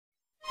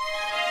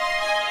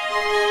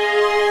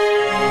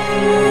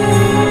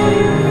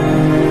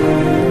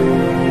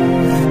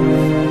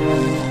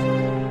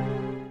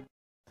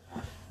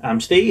I'm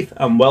Steve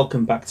and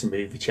welcome back to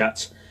Movie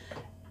Chats.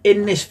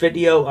 In this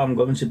video I'm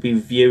going to be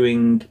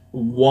reviewing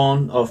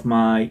one of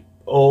my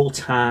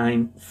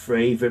all-time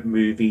favourite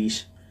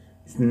movies.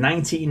 It's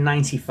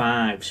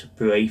 1995's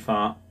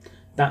Braveheart.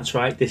 That's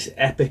right, this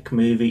epic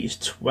movie is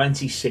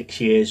 26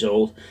 years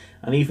old,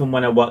 and even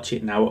when I watch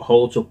it now it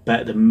holds up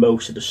better than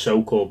most of the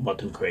so-called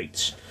modern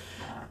greats.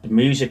 The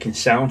music and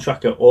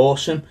soundtrack are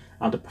awesome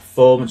and the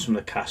performance from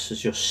the cast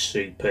is just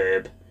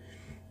superb.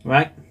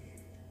 Right,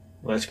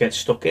 let's get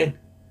stuck in.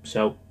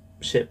 So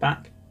sit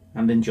back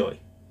and enjoy.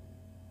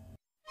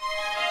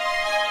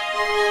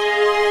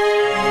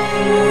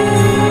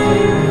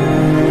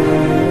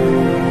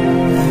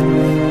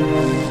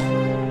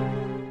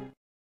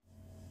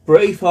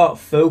 Braveheart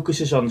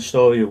focuses on the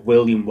story of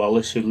William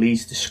Wallace, who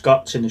leads the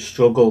Scots in a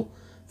struggle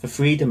for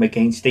freedom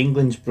against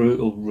England's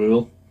brutal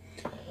rule.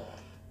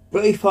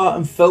 Braveheart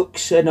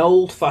invokes an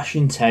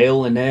old-fashioned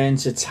tale and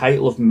earns the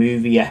title of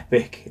movie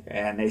epic,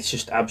 and it's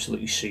just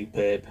absolutely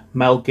superb.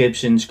 Mel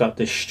Gibson's got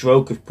this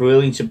stroke of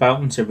brilliance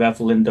about him to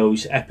revel in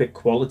those epic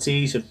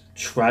qualities of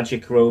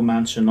tragic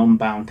romance and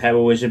unbound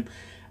heroism,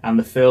 and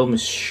the film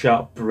is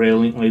shot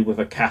brilliantly with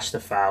a cast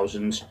of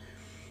thousands.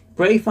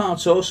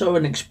 Braveheart's also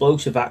an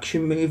explosive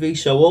action movie,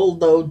 so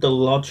although the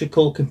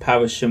logical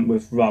comparison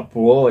with Rob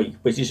Roy,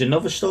 which is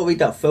another story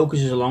that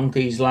focuses along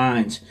these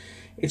lines,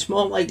 it's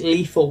more like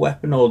Lethal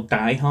Weapon or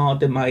Die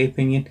Hard in my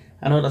opinion.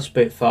 I know that's a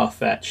bit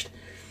far-fetched.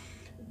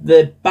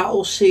 The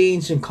battle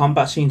scenes and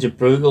combat scenes are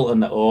brutal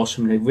and they're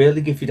awesome. They really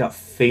give you that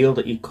feel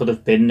that you could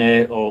have been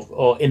there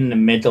or in the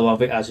middle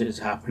of it as it's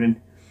happening.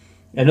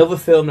 Another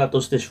film that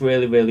does this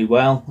really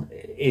well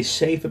is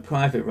Saving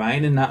Private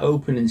Ryan in that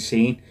opening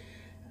scene,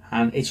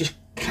 and it just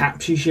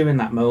captures you in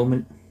that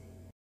moment.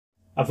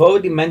 I've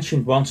already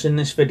mentioned once in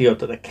this video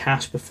that the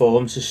cast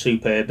performance is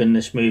superb in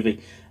this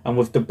movie, and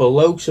with the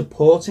below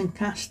supporting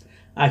cast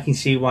I can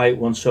see why it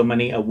won so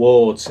many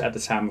awards at the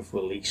time of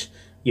release.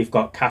 You've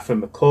got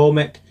Catherine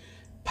McCormick,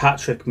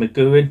 Patrick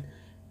McGoohan,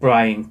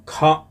 Brian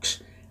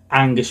Cox,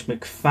 Angus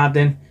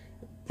McFadden,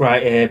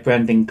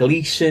 Brendan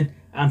Gleeson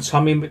and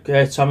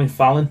Tommy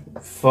Fallon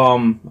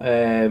from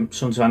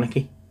Sons of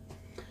Anarchy.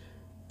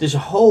 There's a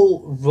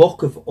whole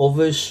ruck of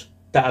others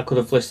that I could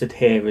have listed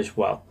here as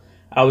well.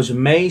 I was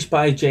amazed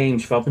by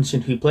James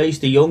Robinson, who plays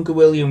the younger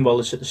William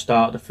Wallace at the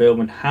start of the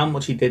film, and how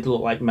much he did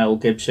look like Mel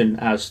Gibson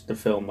as the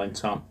film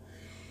went on.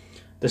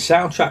 The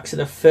soundtrack to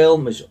the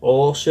film is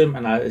awesome,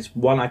 and it's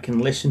one I can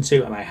listen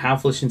to, and I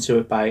have listened to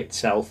it by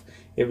itself.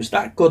 It was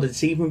that good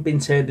it's even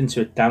been turned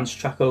into a dance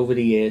track over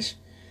the years.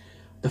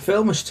 The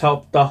film is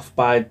topped off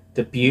by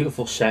the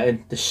beautiful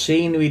setting. The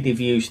scenery they've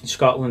used in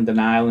Scotland and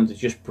Ireland are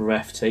just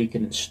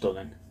breathtaking and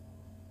stunning.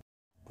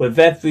 With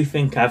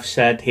everything I've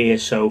said here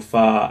so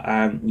far,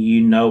 and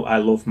you know I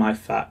love my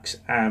facts,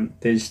 and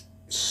there's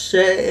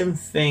certain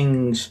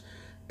things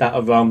that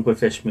are wrong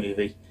with this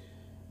movie.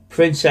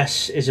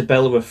 Princess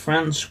Isabella of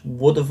France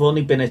would have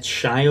only been a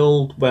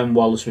child when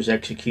Wallace was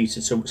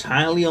executed, so it's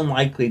highly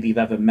unlikely they've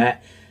ever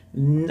met,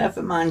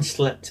 never mind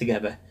slept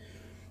together.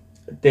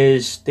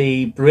 There's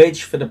the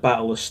bridge for the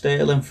Battle of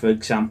Stirling, for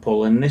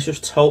example, and this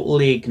was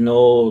totally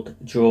ignored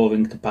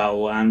during the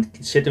battle, and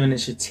considering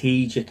its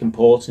strategic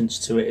importance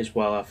to it as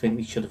well, I think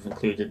they should have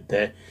included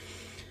there.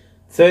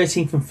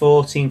 13th and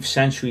 14th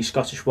century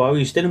Scottish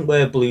warriors didn't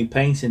wear blue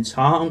paint, and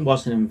tartan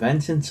wasn't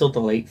invented until the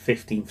late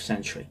 15th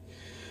century.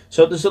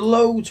 So there's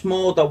loads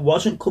more that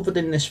wasn't covered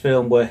in this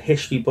film where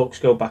history books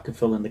go back and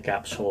fill in the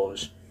gaps for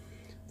us.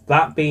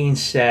 That being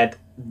said,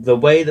 the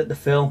way that the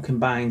film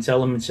combines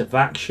elements of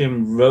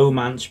action,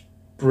 romance,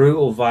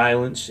 brutal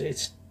violence,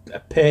 it's a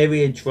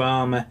period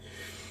drama,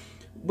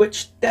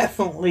 which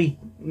definitely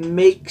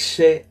makes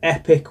it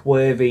epic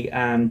worthy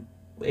and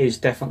is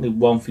definitely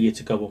one for you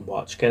to go and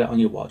watch. Get it on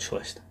your watch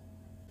list.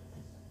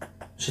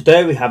 So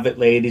there we have it,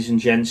 ladies and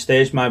gents.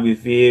 There's my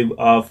review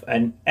of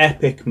an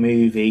epic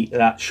movie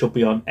that should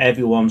be on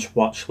everyone's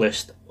watch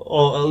list,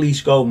 or at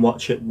least go and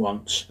watch it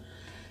once.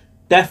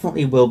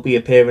 Definitely will be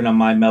appearing on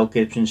my Mel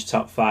Gibson's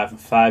Top 5 and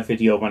 5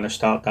 video when I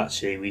start that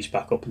series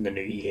back up in the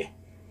new year.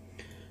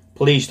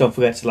 Please don't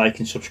forget to like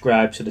and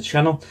subscribe to the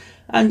channel,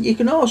 and you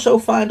can also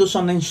find us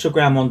on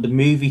Instagram on the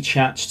Movie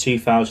Chats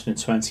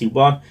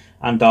 2021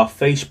 and our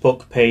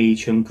Facebook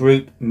page and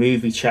group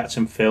Movie Chats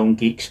and Film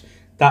Geeks.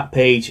 That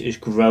page is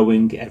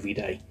growing every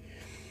day.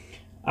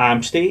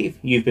 I'm Steve,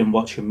 you've been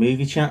watching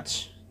Movie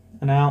Chats,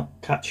 and I'll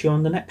catch you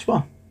on the next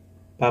one.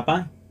 Bye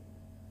bye.